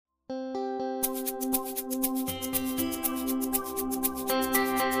Howdy,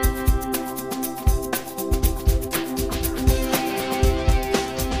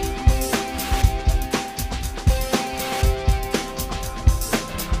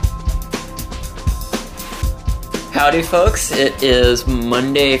 folks. It is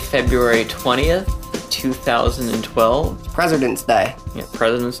Monday, February 20th, 2012. President's Day. Yeah,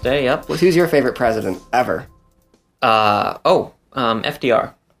 President's Day, yep. Who's your favorite president ever?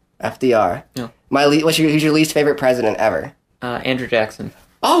 FDR. FDR. Yeah. Who's your least favorite president ever? Andrew Jackson.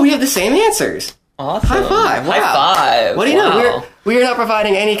 Oh, we have the same answers. Awesome. High five. Wow. High five. What do you know? We're not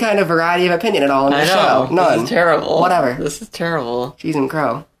providing any kind of variety of opinion at all on the show. None. This is terrible. Whatever. This is terrible. Cheese and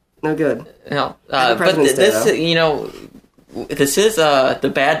crow. No good. No. But this, this is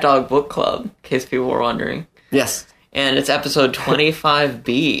the Bad Dog Book Club, in case people were wondering. Yes. And it's episode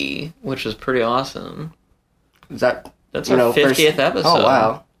 25B, which is pretty awesome. That's our 50th episode. Oh,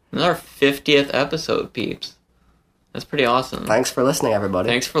 wow. That's our 50th episode, peeps. That's pretty awesome. Thanks for listening, everybody.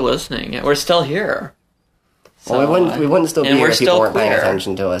 Thanks for listening. Yeah, we're still here. So, well, we wouldn't still be here if people weren't paying queer.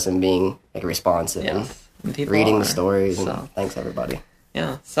 attention to us and being responsive and reading the stories. And thanks, everybody.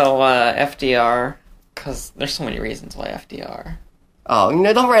 Yeah, so FDR, because there's so many reasons why FDR. Oh,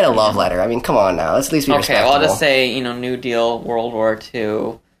 don't write a love letter. I mean, come on now. Let's at least be respectable. Okay, well, I'll just say, New Deal, World War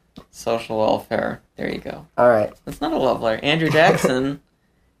II, social welfare. There you go. All right. That's not a love letter. Andrew Jackson,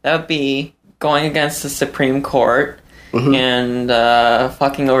 that would be going against the Supreme Court and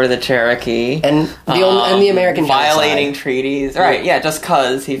fucking over the Cherokee. And the American violating genocide. treaties. Right, yeah, just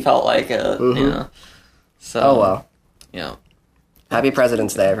because he felt like it. So, oh, well. Yeah. Happy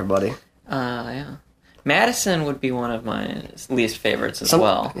President's Day, everybody. Yeah. Madison would be one of my least favorites as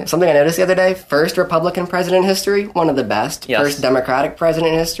well. Something I noticed the other day, first Republican president in history, one of the best. Yes. First Democratic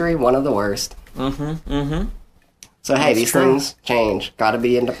president in history, one of the worst. So, hey, these things change. Gotta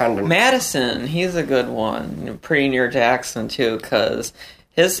be independent. Madison, he's a good one. Pretty near Jackson, too, because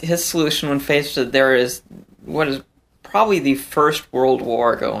his solution when faced with there is what is probably the First World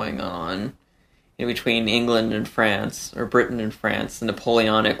War going on between England and France, or Britain and France, the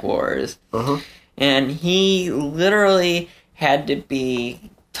Napoleonic Wars. And he literally had to be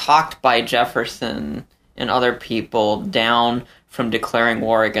talked by Jefferson and other people down from declaring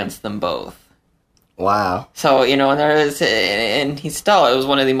war against them both. Wow. So, it was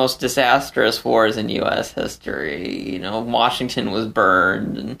one of the most disastrous wars in U.S. history. Washington was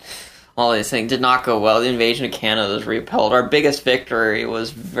burned and all these things did not go well. The invasion of Canada was repelled. Our biggest victory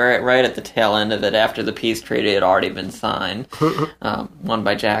was right at the tail end of it after the peace treaty had already been signed. Won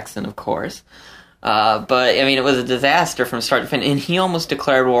by Jackson, of course. But, it was a disaster from start to finish. And he almost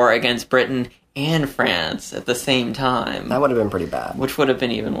declared war against Britain and France at the same time. That would have been pretty bad. Which would have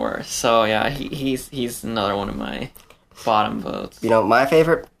been even worse. So, yeah, he's another one of my bottom votes. My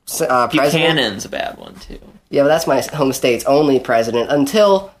favorite president... Buchanan's a bad one, too. Yeah, but that's my home state's only president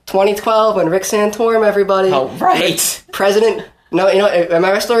until 2012 when Rick Santorum, everybody. Oh, right. President... No,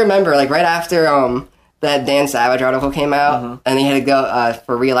 I still remember, right after that Dan Savage article came out, and he had to go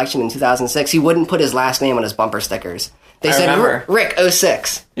for re-election in 2006, he wouldn't put his last name on his bumper stickers. They said, Rick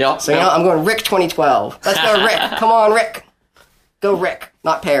 06. Yep. So, I'm going Rick 2012. Let's go, Rick. Come on, Rick. Go, Rick.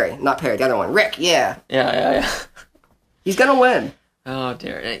 Not Perry. The other one. Rick, yeah. Yeah. He's going to win. Oh,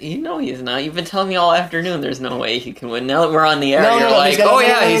 dear. He's not. You've been telling me all afternoon there's no way he can win. Now that we're on the air, he's going to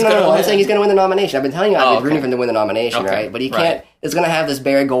win. I'm saying he's going to win the nomination. I've been telling you I've been rooting for him to win the nomination, right? But he can't. It's going to have this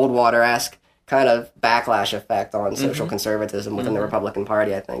Barry Goldwater-esque kind of backlash effect on social conservatism within the Republican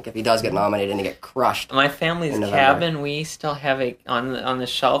Party, I think, if he does get nominated and he get crushed. My family's cabin, we still have on the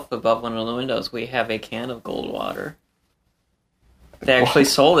shelf above one of the windows, we have a can of Goldwater. They actually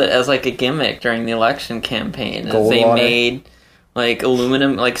sold it as a gimmick during the election campaign. They made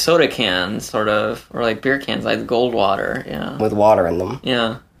aluminum, soda cans, sort of, or beer cans, Goldwater, yeah. With water in them.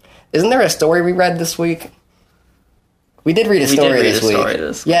 Yeah. Isn't there a story we read this week? We did read a story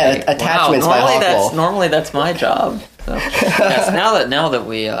this week. Yeah, attachments by Hawkwolf. Normally that's my job. So, yes, now that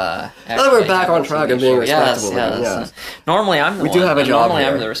we now that we're back on track of being respectable. Yes. Normally I'm the one. We do have a job Normally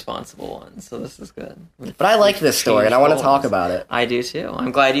here. I'm the responsible one, so this is good. But I like this story, and I want to talk about it. I do too.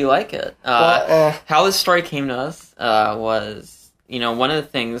 I'm glad you like it. How this story came to us was, one of the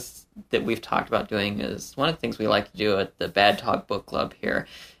things that we've talked about doing is one of the things we like to do at the Bad Talk Book Club here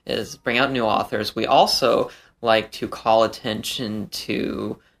is bring out new authors. We also like to call attention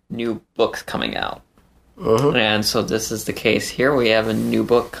to new books coming out. And so this is the case here. We have a new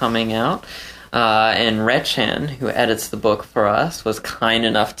book coming out. And Rechan, who edits the book for us, was kind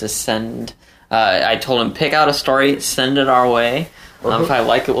enough to send... I told him, pick out a story, send it our way. If I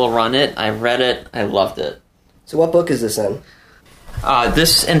like it, we'll run it. I read it. I loved it. So what book is this in?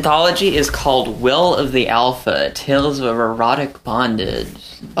 This anthology is called Will of the Alpha, Tales of Erotic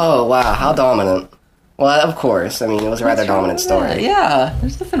Bondage. Oh, wow, how dominant. Well, of course. I mean, it was a rather dominant story. Yeah,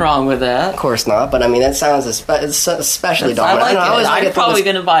 there's nothing wrong with that. Of course not, but I mean, that sounds especially dominant. I'm probably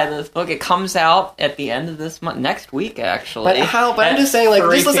going to buy this book. It comes out at the end of this month, next week, actually. But I'm just saying, like,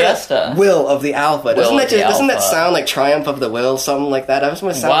 just listen to Will of the Alpha. Doesn't that sound like Triumph of the Will, something like that? I just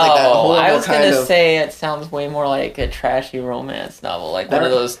want to sound like that horrible I was going to say it sounds way more like a trashy romance novel, like one of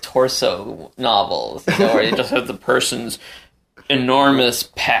those torso novels, where you just have the person's enormous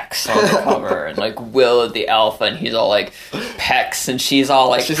pecs on the cover, and like Will of the Alpha, and he's all like pecs, and she's all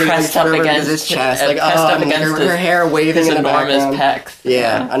like pressed up against his chest, like her hair waving in the enormous pecs.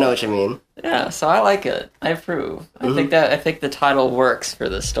 Yeah, I know what you mean. Yeah, so I like it. I approve. Mm-hmm. I think the title works for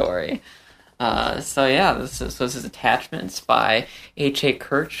the story. This is Attachments by H.A.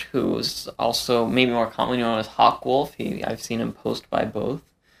 Kirch, who's also maybe more commonly known as Hawkwolf. I've seen him post by both.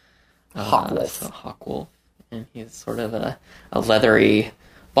 Hawkwolf. And he's sort of a leathery,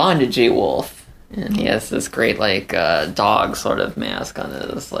 bondagey wolf. And he has this great, dog sort of mask on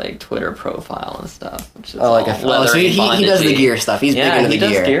his, Twitter profile and stuff. Which is so he does the gear stuff. He's big into the gear.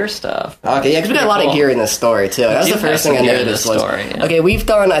 he does gear stuff. Okay, yeah, because we got a lot of gear in this story, too. That's the first thing I noticed was... Yeah. Okay, we've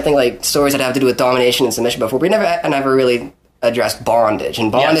done, I think, stories that have to do with domination and submission before. We never really addressed bondage.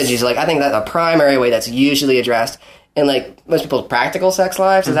 And bondage is, I think that's a primary way that's usually addressed in, most people's practical sex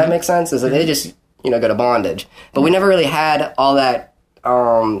lives. Does that make sense? Is that they just... go to bondage. But we never really had all that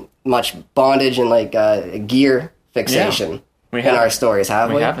much bondage and gear fixation in our stories, have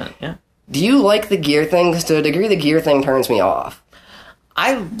we? We haven't, yeah. Do you like the gear thing? Because to a degree, the gear thing turns me off.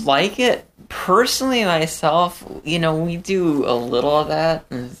 I like it. Personally, myself, we do a little of that.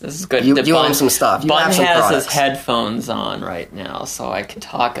 This is good. You own some stuff. Bun has his headphones on right now, so I can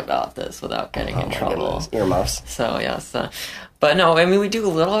talk about this without getting in trouble. Earmuffs. So, yes. But no, I mean, we do a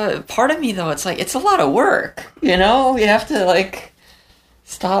little... Part of me, though, it's it's a lot of work, You have to,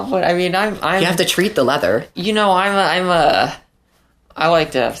 stop what... I mean, I'm... You have to treat the leather. I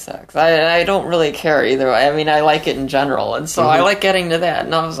like to have sex. I don't really care either way. I mean, I like it in general, and so I like getting to that.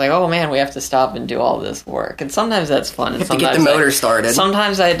 And I was like, oh man, we have to stop and do all this work. And sometimes that's fun. And sometimes get the motor started.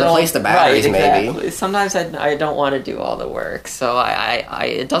 Sometimes I don't. Replace the batteries, exactly. maybe. Sometimes I don't want to do all the work. So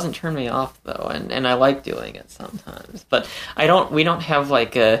it doesn't turn me off though, and I like doing it sometimes. But we don't have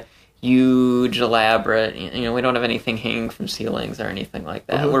a huge elaborate. We don't have anything hanging from ceilings or anything like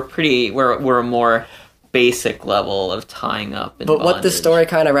that. Mm-hmm. We're a more basic level of tying up and bondage. What the story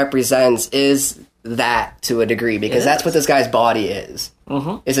kind of represents is that to a degree, because that's what this guy's body is.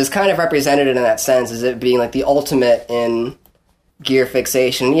 Mm-hmm. Is it's kind of represented in that sense, is it being the ultimate in gear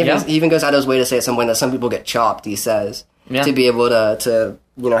fixation. He even goes out of his way to say at some point that some people get chopped, he says, to be able to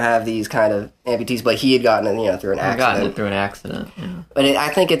have these kind of amputees, but he had gotten it, through an accident. Gotten it through an accident, yeah. But I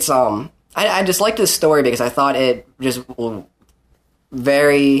think it's, I just like this story because I thought it just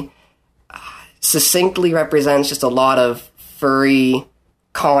very... succinctly represents just a lot of furry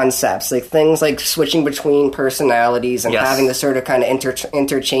concepts, things like switching between personalities and having this sort of kind of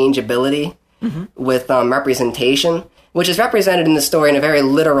interchangeability with representation, which is represented in the story in a very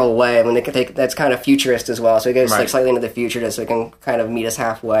literal way. I mean, that's kind of futurist as well, so it goes slightly into the future just so it can kind of meet us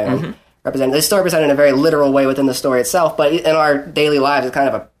halfway. And represent this story presented in a very literal way within the story itself, but in our daily lives, it's kind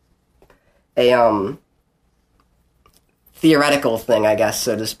of a theoretical thing, I guess,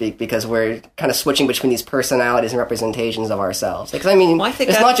 so to speak, because we're kind of switching between these personalities and representations of ourselves. Because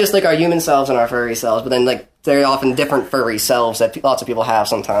it's not just our human selves and our furry selves, but then very often different furry selves that lots of people have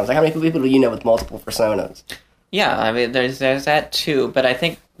sometimes. How many people do you know with multiple personas? Yeah, I mean, there's that too, but I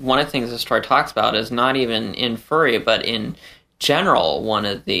think one of the things the story talks about is not even in furry, but in general, one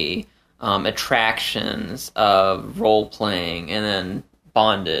of the attractions of role-playing and then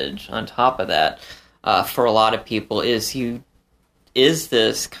bondage on top of that, for a lot of people is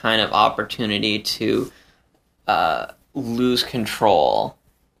this kind of opportunity to lose control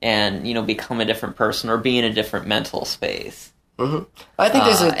and become a different person or be in a different mental space. Mm-hmm. I think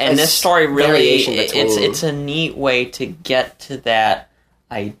there's this story really it's a neat way to get to that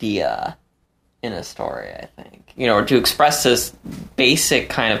idea in a story. I think or to express this basic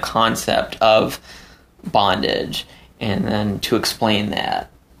kind of concept of bondage and then to explain that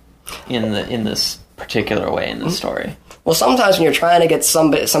in this particular way in the story. Well, sometimes when you're trying to get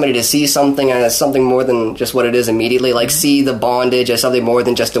somebody to see something as something more than just what it is immediately, see the bondage as something more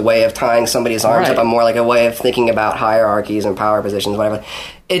than just a way of tying somebody's arms up, and more like a way of thinking about hierarchies and power positions, whatever.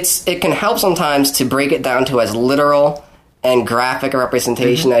 It can help sometimes to break it down to as literal and graphic a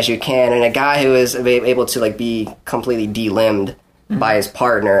representation as you can, and a guy who is able to be completely de-limbed by his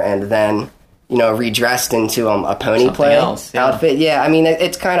partner and then redressed into a pony play outfit. Yeah, I mean,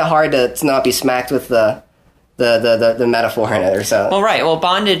 it's kind of hard to not be smacked with the metaphor in it or so. Well, right. Well,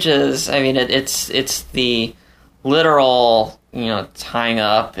 bondage is, I mean, it's the literal, tying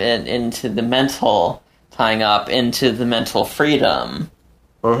up into the mental, tying up into the mental freedom.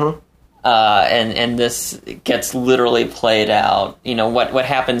 Mm-hmm. And this gets literally played out. What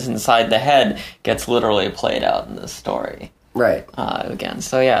happens inside the head gets literally played out in this story. Right. Again.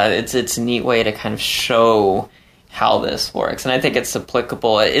 So yeah, it's a neat way to kind of show how this works. And I think it's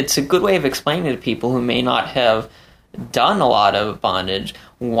applicable. It's a good way of explaining to people who may not have done a lot of bondage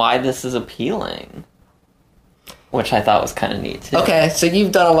why this is appealing. Which I thought was kind of neat too. Okay, so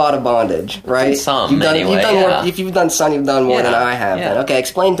you've done a lot of bondage, right? Some, more, if you've done some, you've done more than I have. Yeah. Then. Okay,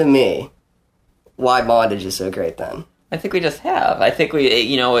 explain to me why bondage is so great then. I think we just have. I think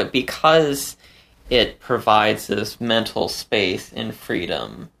because it provides this mental space and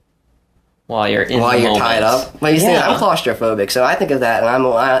freedom while you're in while the you're moment. tied up. Well, you see, I'm claustrophobic, so I think of that, and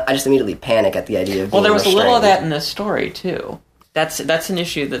I just immediately panic at the idea of being there was restrained. a little of that in this story too. That's an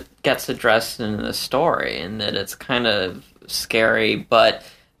issue that gets addressed in the story, and that it's kind of scary, but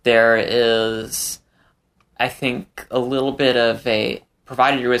there is, I think, a little bit of a,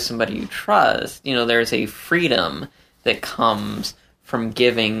 provided you're with somebody you trust, there's a freedom that comes from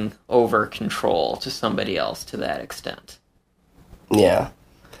giving over control to somebody else to that extent. Yeah.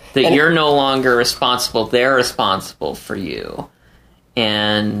 That you're no longer responsible, they're responsible for you.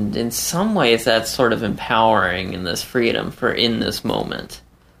 And in some ways that's sort of empowering in this freedom in this moment.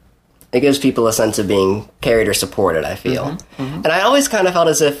 It gives people a sense of being carried or supported, I feel. Mm-hmm. Mm-hmm. And I always kind of felt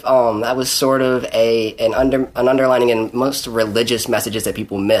as if that was sort of an underlining in most religious messages that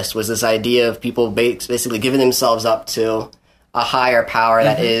people missed, was this idea of people basically giving themselves up to a higher power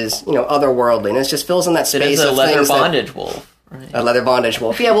that is, otherworldly. And it just fills in that space of a leather bondage wolf. Right. A leather bondage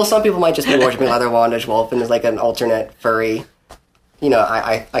wolf. Yeah, well, some people might just be worshiping leather bondage wolf, and there's like an alternate furry,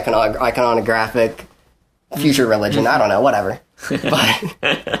 iconographic future religion. I don't know, whatever.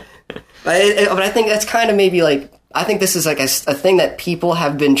 But I think that's kind of maybe like, I think this is like a thing that people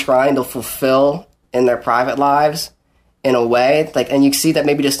have been trying to fulfill in their private lives in a way, like, and you see that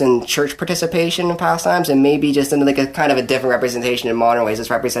maybe just in church participation in past times, and maybe just in like a kind of a different representation in modern ways. It's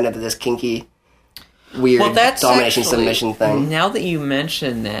represented this kinky, weird domination submission thing. Now that you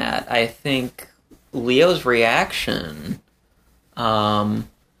mention that, I think Leo's reaction,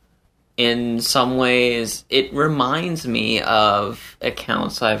 in some ways, it reminds me of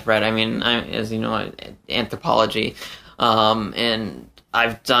accounts I've read. I mean, as you know, anthropology, and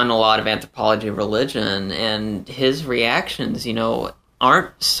I've done a lot of anthropology of religion, and his reactions,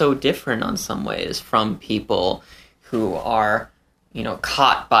 aren't so different on some ways from people who are,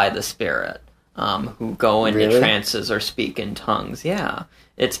 caught by the spirit, who go into trances or speak in tongues. Yeah.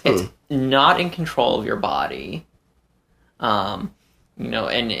 It's not in control of your body. And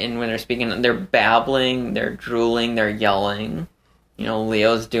when they're speaking, they're babbling, they're drooling, they're yelling.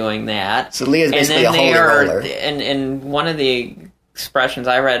 Leo's doing that. So Leo's basically a holy roller. And one of the expressions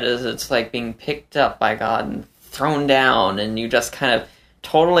I read is it's like being picked up by God and thrown down, and you just kind of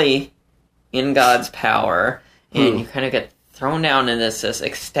totally in God's power, and you kind of get thrown down in this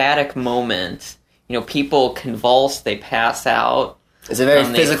ecstatic moment. People convulse, they pass out. It's a very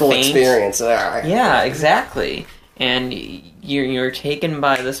physical experience there. Yeah, exactly. And you're taken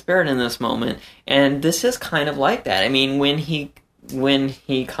by the spirit in this moment, and this is kind of like that. I mean, when he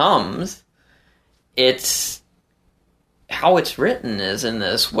comes, it's how it's written is in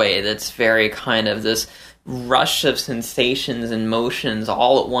this way that's very kind of this rush of sensations and motions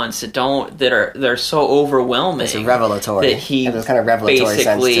all at once that are so overwhelming. It's revelatory. That he has kind of revelatory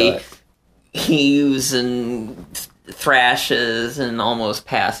sense to it. Heaves and thrashes and almost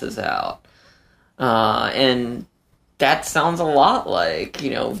passes out. And that sounds a lot like,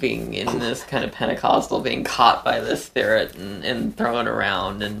 being in this kind of Pentecostal, being caught by the spirit and thrown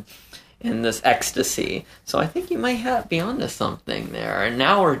around and in this ecstasy. So I think you might be onto something there. And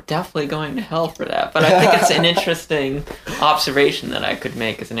now we're definitely going to hell for that. But I think it's an interesting observation that I could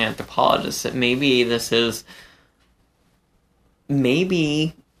make as an anthropologist, that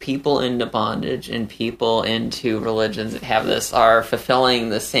maybe people into bondage and people into religions that have this are fulfilling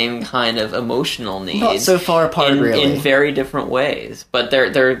the same kind of emotional needs. Not so far apart, really. In very different ways. But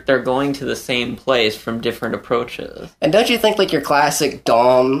they're going to the same place from different approaches. And don't you think like your classic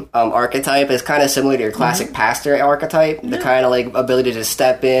Dom archetype is kind of similar to your classic pastor archetype? The kind of like ability to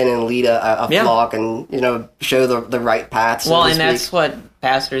step in and lead a flock and, show the right path, so to speak. That's what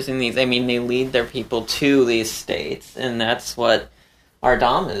pastors in these, they lead their people to these states, and that's what our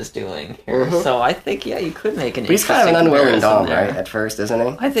Dom is doing here. Mm-hmm. So I think, you could make an. But he's kind of an unwilling Dom, right? At first, isn't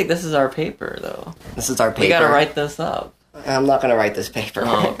he? I think this is our paper, though. This is our paper. We got to write this up. I'm not going to write this paper.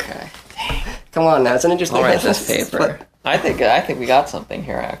 Oh, okay. Come on, now it's an interesting. I'll write this paper. I think we got something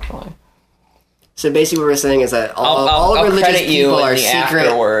here, actually. So basically, what we're saying is that all religious people are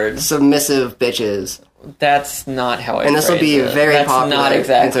secret, submissive bitches. That's not how I. And this will be a very popular not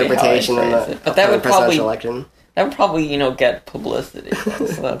exactly interpretation in the but that would probably election. That would probably get publicity,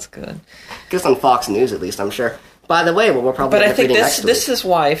 so that's good. Just on Fox News, at least, I'm sure. By the way, we'll probably. But I think this is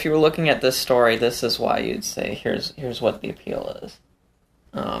why, if you were looking at this story, this is why you'd say, here's what the appeal is,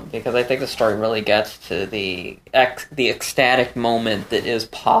 because I think the story really gets to the ecstatic moment that is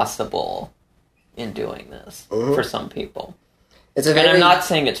possible in doing this for some people. And I'm not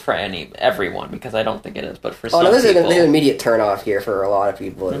saying it's for everyone, because I don't think it is, but for some people... there's an immediate turn-off here for a lot of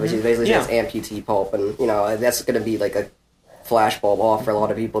people, which is basically just amputee pulp, and, that's going to be like a flashbulb off for a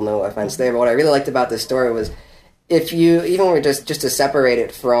lot of people, no offense there. But what I really liked about this story was, if you, even were just to separate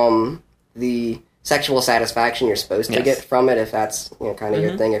it from the sexual satisfaction you're supposed to get from it, if that's, kind of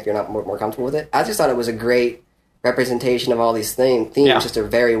your thing, if you're not more comfortable with it, I just thought it was a great representation of all these themes, just a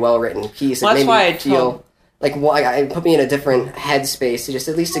very well-written piece. Well, it made me feel... it put me in a different headspace to just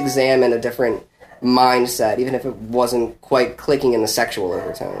at least examine a different mindset, even if it wasn't quite clicking in the sexual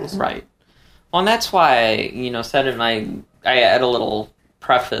overtones. Right. Well, and that's why, said it, and I had a little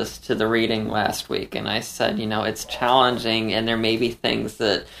preface to the reading last week, and I said, it's challenging, and there may be things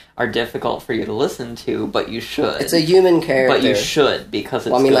that are difficult for you to listen to, but you should. It's a human character. But you should, because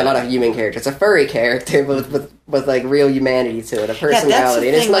it's good. Not a human character. It's a furry character, but with real humanity to it, a personality,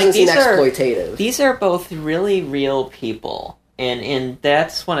 and it doesn't seem exploitative. These are both really real people, and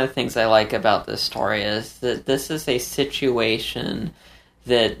that's one of the things I like about this story, is that this is a situation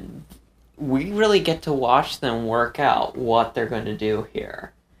that we really get to watch them work out what they're going to do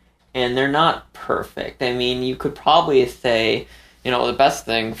here. And they're not perfect. I mean, you could probably say, the best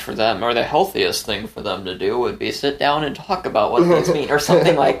thing for them, or the healthiest thing for them to do, would be sit down and talk about what things mean, or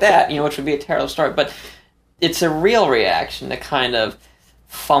something like that, which would be a terrible story. But it's a real reaction to kind of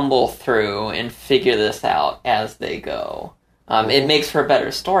fumble through and figure this out as they go. It makes for a better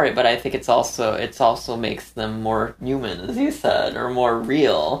story, but I think it also makes them more human, as you said, or more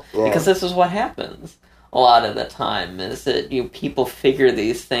real, because this is what happens a lot of the time, is that people figure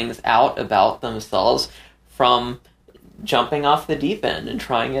these things out about themselves from jumping off the deep end and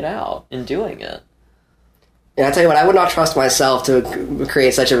trying it out and doing it. Yeah, I'll tell you what, I would not trust myself to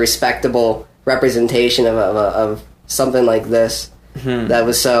create such a respectable representation of something like this that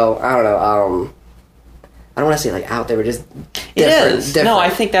was so, I don't know, I don't want to say out there, but just different. No, I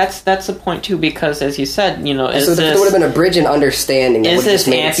think that's the point too, because as you said, there would have been a bridge in understanding. Is this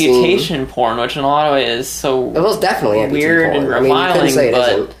amputation porn, which in a lot of ways is so it was definitely weird and reviling,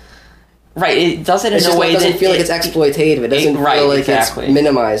 but right, it does it in a way that doesn't feel like it's exploitative. It doesn't feel like it's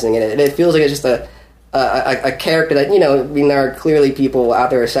minimizing it. It feels like it's just a character that there are clearly people out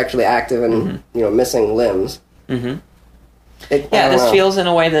there who are sexually active and missing limbs. Mm-hmm. This feels in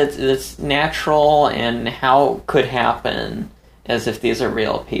a way that's natural and how could happen, as if these are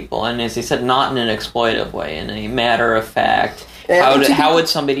real people. And as you said, not in an exploitive way, in a matter of fact. How would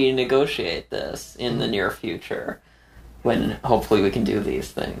somebody negotiate this in the near future, when hopefully we can do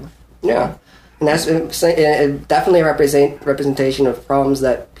these things? Yeah. And that's definitely a representation of problems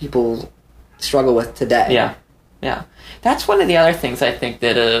that people struggle with today. Yeah. That's one of the other things I think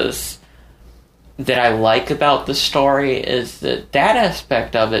that I like about the story, is that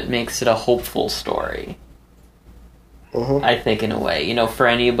aspect of it makes it a hopeful story. Mm-hmm. I think, in a way, for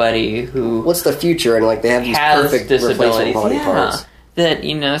anybody who... What's the future? And, they have these perfect disabilities, body parts. That,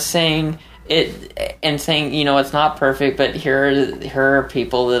 saying it, and saying, it's not perfect, but here are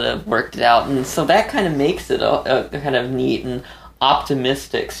people that have worked it out. And so that kind of makes it a kind of neat and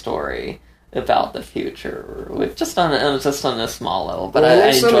optimistic story about the future, just on a small level. But I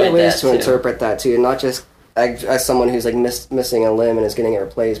enjoyed that, so many ways to interpret that too, and not just as someone who's missing a limb and is getting it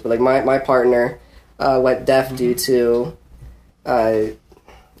replaced, but my partner went deaf due to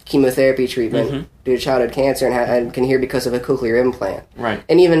chemotherapy treatment due to childhood cancer, and can hear because of a cochlear implant. Right.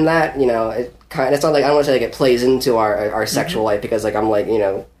 And even that, it's not like, I don't want to say it plays into our sexual life, because I'm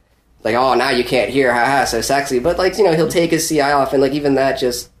oh, now you can't hear, haha, so sexy. But he'll take his CI off, and even that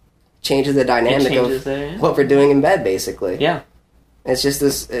just changes the dynamic of what we're doing in bed, basically. Yeah. It's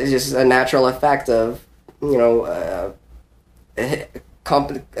just a natural effect of,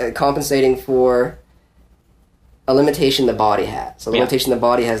 compensating for a limitation the body has. A limitation the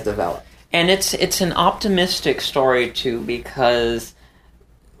body has developed. And it's an optimistic story, too, because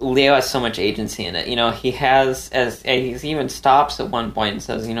Leo has so much agency in it. He even stops at one point and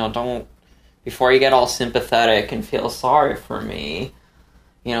says, don't, before you get all sympathetic and feel sorry for me,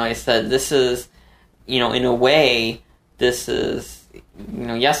 he said, this is, in a way, this is,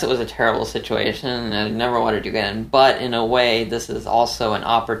 yes, it was a terrible situation and I never want to do it again, but in a way, this is also an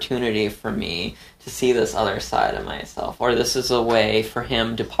opportunity for me to see this other side of myself, or this is a way for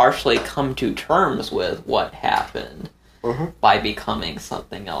him to partially come to terms with what happened by becoming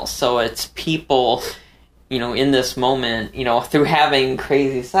something else. So it's people, in this moment, through having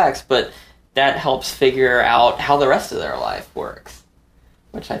crazy sex, but that helps figure out how the rest of their life works,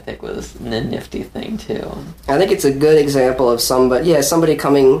 which I think was a nifty thing, too. I think it's a good example of somebody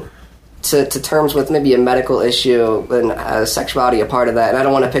coming to terms with maybe a medical issue and sexuality a part of that. And I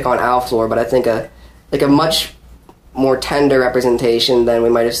don't want to pick on Alflor, but I think a much more tender representation than we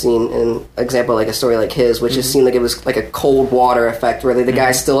might have seen in an example like a story like his, which just seemed like it was like a cold water effect, where the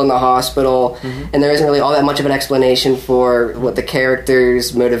guy's still in the hospital, and there isn't really all that much of an explanation for what the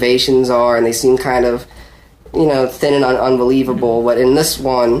characters' motivations are, and they seem kind of, thin and unbelievable. But in this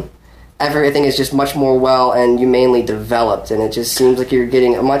one, everything is just much more well and humanely developed, and it just seems like you're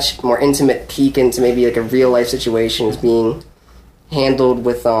getting a much more intimate peek into maybe like a real life situation is being handled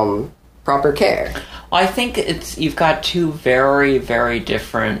with proper care. Well, I think you've got two very, very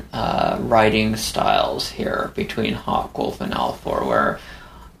different writing styles here between Hawkwolf and Alflor, where,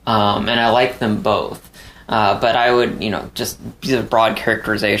 and I like them both, but I would, just these are broad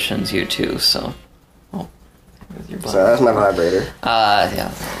characterizations, you two, so. So that's my vibrator.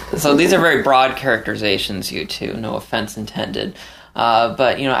 Yeah. So these are very broad characterizations, you two. No offense intended.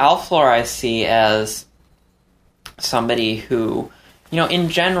 But, Alflor I see as somebody who, in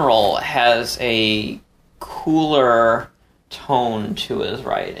general has a cooler tone to his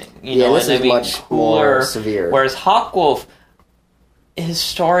writing. This is much cooler, more severe. Whereas Hawkwolf, his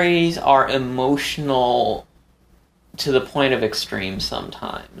stories are emotional to the point of extreme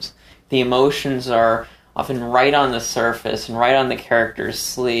sometimes. The emotions are often right on the surface and right on the character's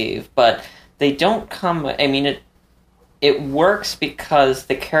sleeve, but they don't come... it works because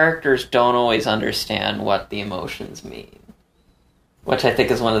the characters don't always understand what the emotions mean, which I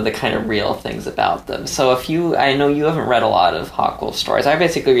think is one of the kind of real things about them. So I know you haven't read a lot of Hawkwolf stories. I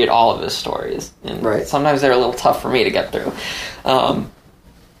basically read all of his stories, and sometimes they're a little tough for me to get through.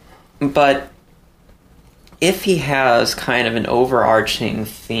 But if he has kind of an overarching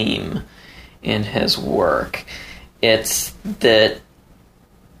theme in his work, it's that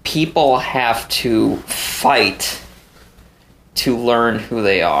people have to fight to learn who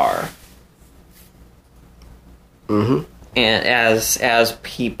they are. And as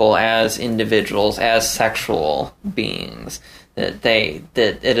people, as individuals, as sexual beings, that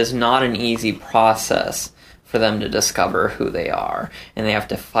it is not an easy process for them to discover who they are, and they have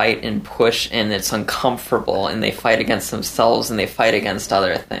to fight and push, and it's uncomfortable, and they fight against themselves, and they fight against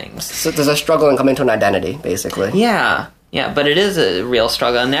other things. So there's a struggle and coming to an identity, basically. Yeah, but it is a real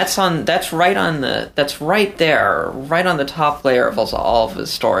struggle, and that's right there, right on the top layer of all of his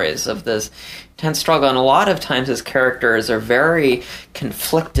stories, of this intense struggle. And a lot of times his characters are very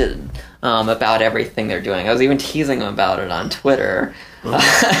conflicted about everything they're doing. I was even teasing him about it on Twitter.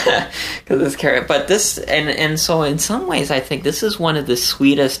 This character, but this, and so in some ways I think this is one of the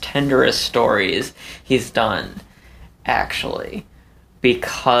sweetest, tenderest stories he's done, actually,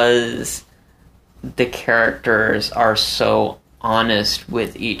 because the characters are so honest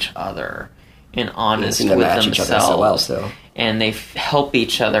with each other and honest with themselves, so well, and they help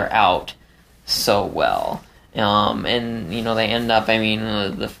each other out so well. And they end up,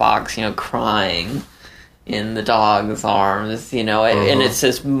 the fox, crying in the dog's arms, and it's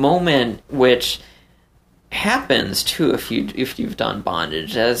this moment which happens too if you've done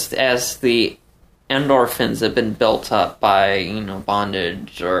bondage, as the endorphins have been built up by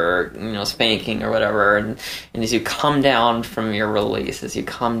bondage or spanking or whatever, and as you come down from your release, as you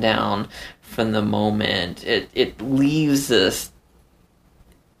come down from the moment, it leaves this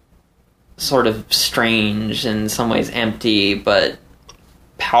sort of strange, in some ways empty, but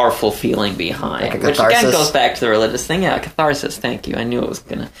powerful feeling behind, which again goes back to the religious thing. Yeah, catharsis. Thank you. I knew it was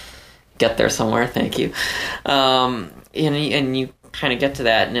gonna get there somewhere. Thank you. And you kind of get to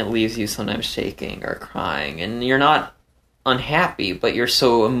that, and it leaves you sometimes shaking or crying, and you're not unhappy, but you're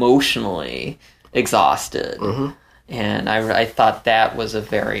so emotionally exhausted. And I thought that was a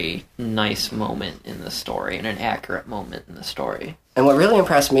very nice moment in the story, and an accurate moment in the story. And what really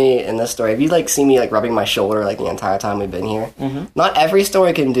impressed me in this story, if you see me rubbing my shoulder the entire time we've been here, not every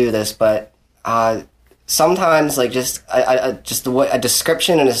story can do this, but sometimes just the way a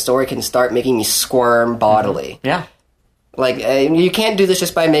description in a story can start making me squirm bodily. Like, you can't do this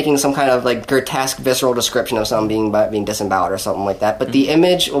just by making some kind of, like, grotesque, visceral description of someone being disemboweled or something like that. But the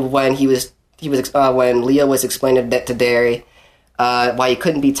image of when when Leo was explaining to Derry why he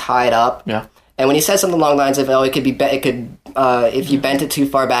couldn't be tied up. Yeah. And when he said something along the lines of, it could be, if you bent it too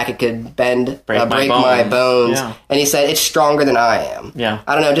far back, it could break my bones. Yeah. And he said, it's stronger than I am. Yeah.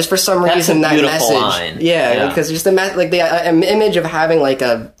 I don't know, just for some reason, that message. Line. Yeah, because just the image of having, like,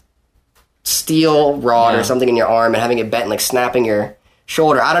 a steel rod or something in your arm and having it bent and, like, snapping your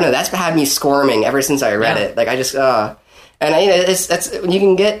shoulder. I don't know, that's had me squirming ever since I read it. Like, I just, and that's, when you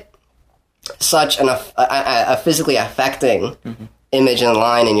can get such a physically affecting image and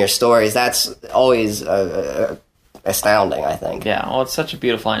line in your stories, that's always astounding, I think. Yeah, well, it's such a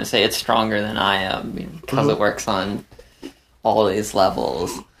beautiful line to say, it's stronger than I am, because it works on all these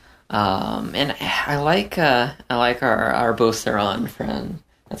levels. And I like our Beauceron friend.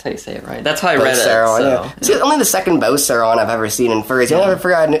 That's how you say it, right? That's how I read it. Yeah. It's only the second Beauceron I've ever seen in furries. You know, I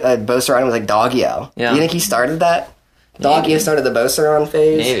forgot Beauceron was like Doggio. Yeah. Do you think he started that? Doggio started the Beauceron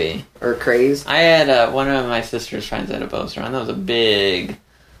phase? Maybe. Or craze? I had one of my sister's friends had a Beauceron. That was a big...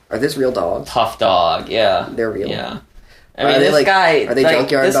 Are these real dogs? Tough dog, yeah. They're real? Yeah. I mean, this guy... Are they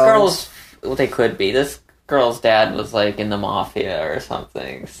junkyard dogs? Well, they could be. This girl's dad was, like, in the mafia or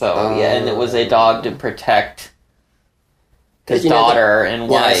something. So, yeah, and it was a dog to protect his daughter and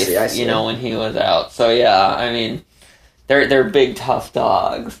wife, I see. When he was out. So, yeah, I mean, they're big, tough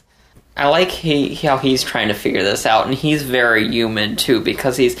dogs. I like how he's trying to figure this out, and he's very human, too,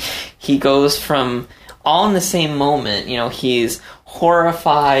 because he goes from all in the same moment, he's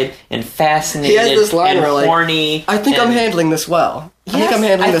horrified and fascinated and horny. I think I'm handling this well. Yes, I think I'm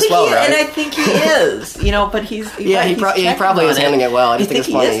handling this well, right? And I think he is, but he's... he probably is handling it well. I think it's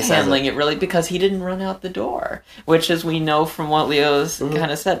funny he is handling it really because he didn't run out the door, which, as we know from what Leo's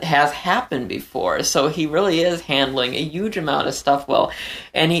kind of said, has happened before. So he really is handling a huge amount of stuff well.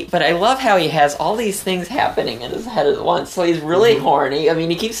 But I love how he has all these things happening in his head at once. So he's really horny. I mean,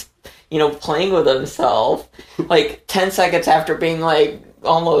 he keeps... playing with himself, like, 10 seconds after being, like,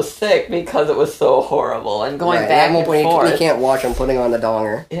 almost sick because it was so horrible, and going back and forth. You can't watch him putting on the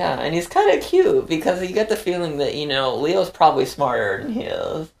donger. Yeah, and he's kind of cute, because you get the feeling that, Leo's probably smarter than he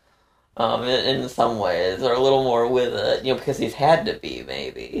is, in some ways, or a little more with it, because he's had to be,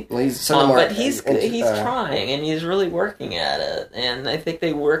 maybe. Well, he's but he's trying, and he's really working at it, and I think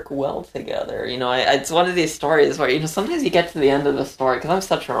they work well together. It's one of these stories where, sometimes you get to the end of the story, because I'm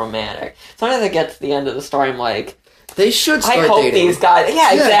such a romantic, sometimes I get to the end of the story, I'm like, they should start dating. I hope these guys...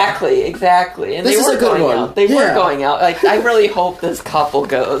 Yeah, exactly. And this is a good one. They were going out. Like, I really hope this couple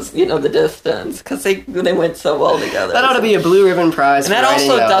goes, the distance, because they went so well together. That ought to be a blue ribbon prize. And that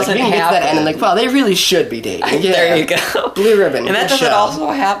also doesn't happen. Get to that end and they really should be dating. Yeah. There you go. Blue ribbon. And that doesn't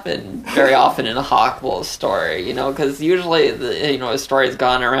also happen very often in a Hawkwolf story, because usually, a story's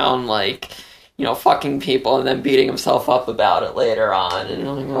gone around, like... fucking people and then beating himself up about it later on. And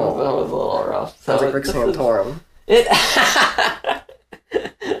that was a little rough. Sounds like Rick Santorum.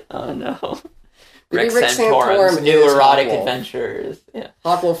 Oh no. Rick Santorum's new erotic adventures. Yeah.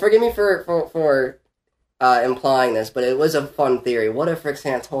 Hawkwolf, forgive me for implying this, but it was a fun theory. What if Rick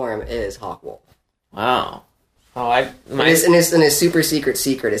Santorum is Hawkwolf? Wow. Oh, in his super secret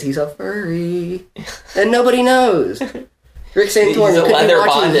is he's a furry, and nobody knows. Rick Santorum, he's a leather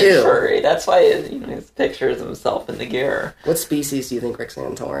bonded furry. That's why his pictures himself in the gear. What species do you think Rick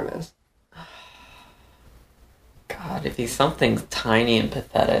Santorum is? God, if he's something tiny and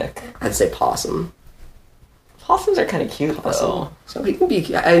pathetic, I'd say possum. Possums are kind of cute, though. So he can be.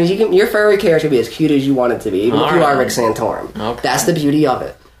 Your furry character can be as cute as you want it to be, even if you are Rick Santorum. Okay. That's the beauty of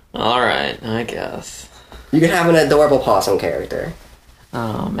it. All right, I guess you could have an adorable possum character.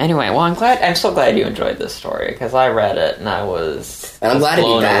 Anyway, well, I'm so glad you enjoyed this story, because I read it and I was and I'm glad to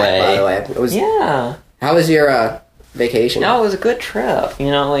be back, away. By the way. It was, yeah. How was your vacation? No, it was a good trip. We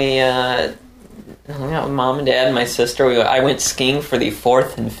hung out with Mom and Dad and my sister. I went skiing for the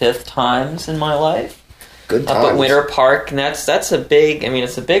 4th and 5th times in my life. Good times. Up at Winter Park, and that's a big,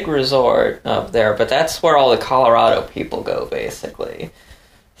 it's a big resort up there, but that's where all the Colorado people go, basically.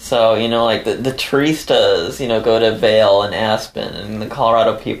 So, like the turistas, go to Vail and Aspen, and the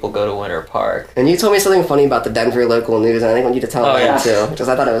Colorado people go to Winter Park. And you told me something funny about the Denver local news, and I think I want you to tell them too, because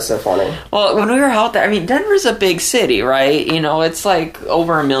I thought it was so funny. Well, when we were out there, Denver's a big city, right? It's like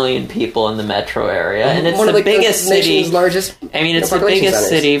over 1 million people in the metro area, and it's the biggest city. Nation's largest. It's the biggest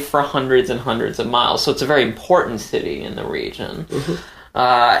city for hundreds and hundreds of miles, so it's a very important city in the region.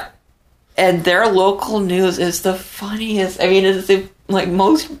 Mm-hmm. And their local news is the funniest. It's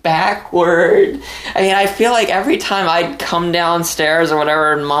most backward. I mean, I feel like every time I'd come downstairs or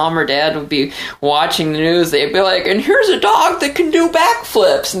whatever, and Mom or Dad would be watching the news, they'd be like, and here's a dog that can do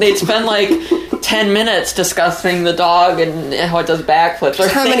backflips. And they'd spend 10 minutes discussing the dog and how it does backflips. Or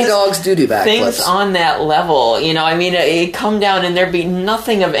how many dogs do backflips? Things on that level. I mean, it'd come down and there'd be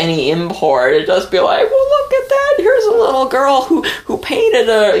nothing of any import. It'd just be like, well, look at that. Here's a little girl who painted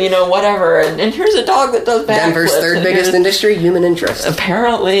whatever. And here's a dog that does backflips. Denver's third biggest industry, human interest.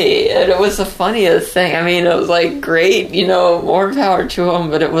 Apparently, and it was the funniest thing. I mean, it was great, more power to them,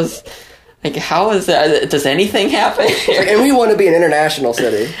 but it was how is that? Does anything happen here? And we want to be an international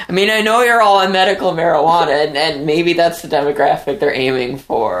city. I mean, I know you're all on medical marijuana, and maybe that's the demographic they're aiming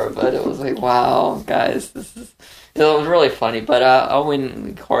for, but it was wow, guys, it was really funny. But,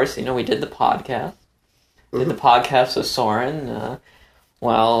 of course, we did the podcast. Did the podcast with Soren,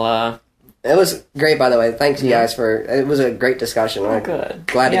 it was great, by the way. Thanks, you guys, for... It was a great discussion. Oh, good.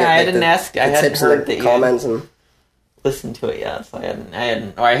 Glad to get I didn't ask. I hadn't heard the comments and listened to it yet, so I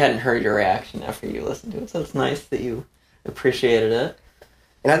hadn't heard your reaction after you listened to it. So it's nice that you appreciated it.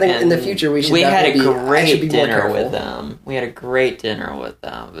 And I think in the future we should. We had a great dinner with them. We had a great dinner with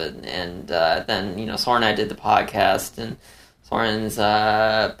them, and then Soren and I did the podcast, and Soren's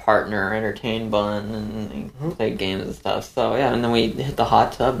partner entertained Bun and played games and stuff. So yeah, and then we hit the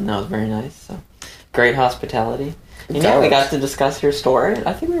hot tub, and that was very nice. So great hospitality. And we got to discuss your story.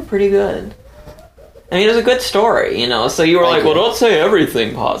 I think we were pretty good. I mean, it was a good story, So you were well, don't say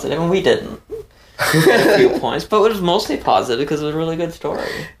everything positive, and we didn't. A few points, but it was mostly positive because it was a really good story.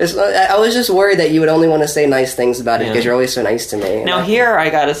 I was just worried that you would only want to say nice things about it because you're always so nice to me. Now here, I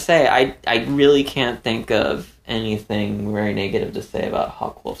gotta say, I really can't think of anything very negative to say about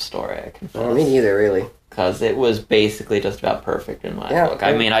Hawkwolf's story, I confess. Well, me neither, really. Because it was basically just about perfect in my book.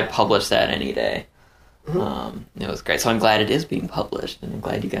 I mean, I'd publish that any day. It was great. So I'm glad it is being published, and I'm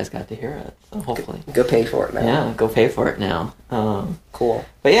glad you guys got to hear it. So hopefully, go pay for it now. Yeah, go pay for it now. Cool.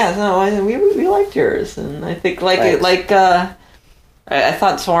 But yeah, no, we liked yours, and I think I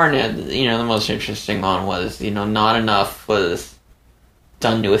thought Soren had the most interesting one was not enough was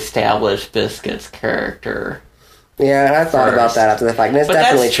done to establish Biscuit's character. Yeah, and I thought about that after the fact, and it's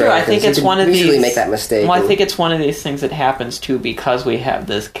definitely true. I think it's one of these. We usually make that mistake. Well, I think it's one of these things that happens too because we have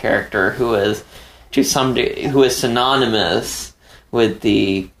this character who is who is synonymous with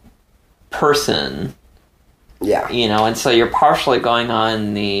the person. Yeah. And so you're partially going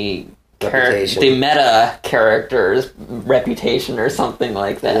on the meta character's reputation or something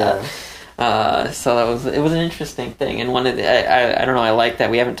like that. Yeah. So it was an interesting thing. And one of I don't know, I like that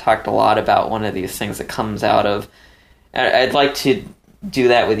we haven't talked a lot about one of these things that comes out of. I'd like to do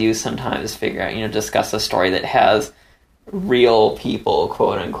that with you sometimes, figure out, discuss a story that has real people,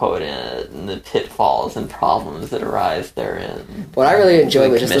 quote unquote, in it, and the pitfalls and problems that arise therein. What I really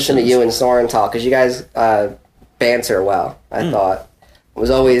enjoyed was just listening to you and Soren talk, because you guys banter well, I thought. It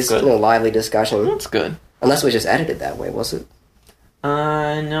was always lively discussion. That's good. Unless it was just edited that way, was it? No,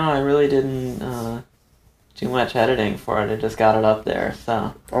 I really didn't do much editing for it. I just got it up there,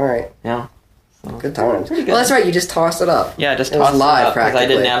 so. Alright. Yeah. So good times. Well, that's right, you just tossed it up. Yeah, just tossed it up, because I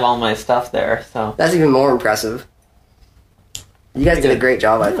didn't have all my stuff there, so. That's even more impressive. You guys did a great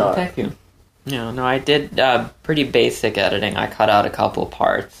job, I thought. Thank you. Yeah, no, I did pretty basic editing. I cut out a couple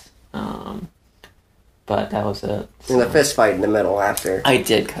parts, but that was it. So. And the fist fight in the middle after. I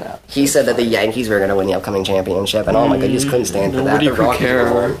did cut out. He said that the Yankees were going to win the upcoming championship, and oh my god, you just couldn't stand for that. The Rockies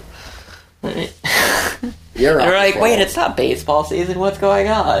were You're like, wait, it's not baseball season. What's going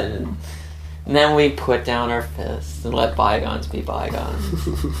on? And then we put down our fists and let bygones be bygones.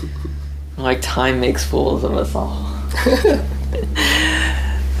 Like time makes fools of us all.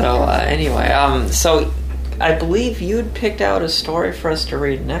 So anyway, so I believe you'd picked out a story for us to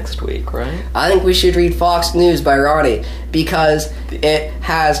read next week, right? I think we should read Fox News by Ronnie because it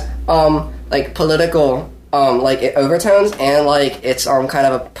has political overtones and it's kind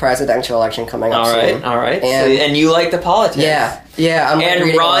of a presidential election coming up soon. All right. And you like the politics? Yeah. I'm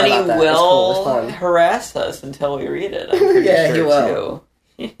and Ronnie will harass us until we read it. I'm pretty sure he will.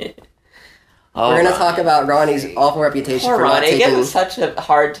 Too. We're going to talk about Ronnie's awful reputation for Ronnie. not taking... Give him such a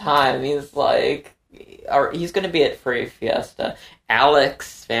hard time. He's he's going to be at Furry Fiesta.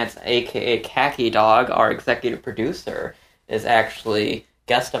 Alex Vance, a.k.a. Khaki Dog, our executive producer, is actually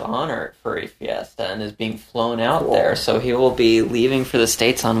guest of honor at Furry Fiesta and is being flown out there. So he will be leaving for the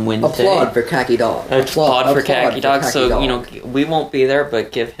States on Wednesday. Applaud for Khaki Dog. Applaud for Khaki Dog. So, we won't be there,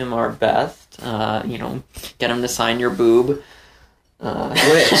 but give him our best. Get him to sign your boob.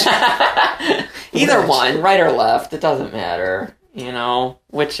 Which? Either one, right or left, it doesn't matter.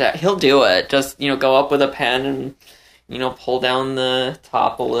 Which he'll do it. Just go up with a pen and pull down the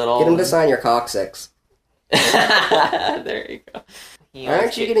top a little. Get him to sign your coccyx. There you go.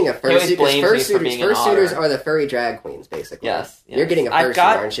 Aren't you getting a fursuit? Fursuiters are the furry drag queens, basically. Yes. You're getting a fursuit,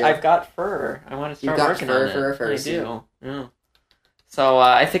 aren't you? I've got fur. I want to start working on it. You've got fur for a fursuit. I do. Yeah. So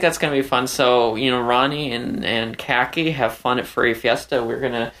I think that's going to be fun. So, Ronnie and Khaki have fun at Furry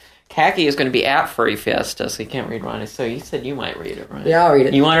Fiesta. Khaki is going to be at Furry Fiesta, so you can't read Ronnie. So you said you might read it, right? Yeah, I'll read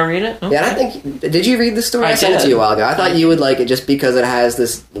it. You want to read it? Okay. Yeah, did you read the story? I sent it to you a while ago. I thought you would like it just because it has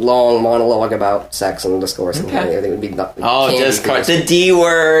this long monologue about sex and discourse and everything. Would be discourse. The D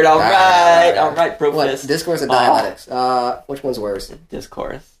word. All right, Brofist. What? Discourse or dialectics? Which one's worse?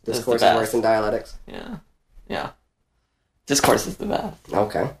 Discourse. Discourse is worse than dialectics? Yeah. Discourse is the best.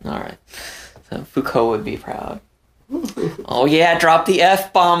 Okay. All right. So Foucault would be proud. Oh yeah, drop the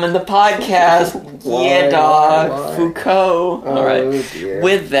F-bomb in the podcast. Yeah, dog. Why? Foucault. All right. Dear.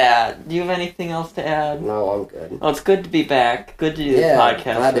 With that, do you have anything else to add? No, I'm good. Oh, it's good to be back. Good to do the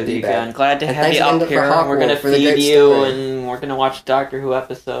podcast with you again. Glad to have you up here. We're going to feed you, and we're going to watch Doctor Who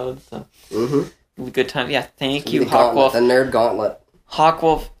episodes. So. Good time. Yeah, thank you, Hawkwolf. The Nerd Gauntlet.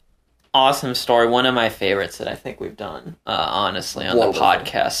 Hawkwolf. Awesome story. One of my favorites that I think we've done, honestly, on the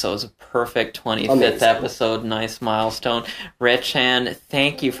podcast. So it was a perfect 25th episode. Nice milestone. Rechan,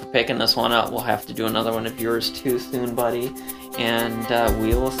 thank you for picking this one up. We'll have to do another one of yours too soon, buddy. And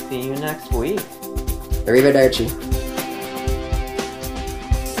we will see you next week. Arrivederci.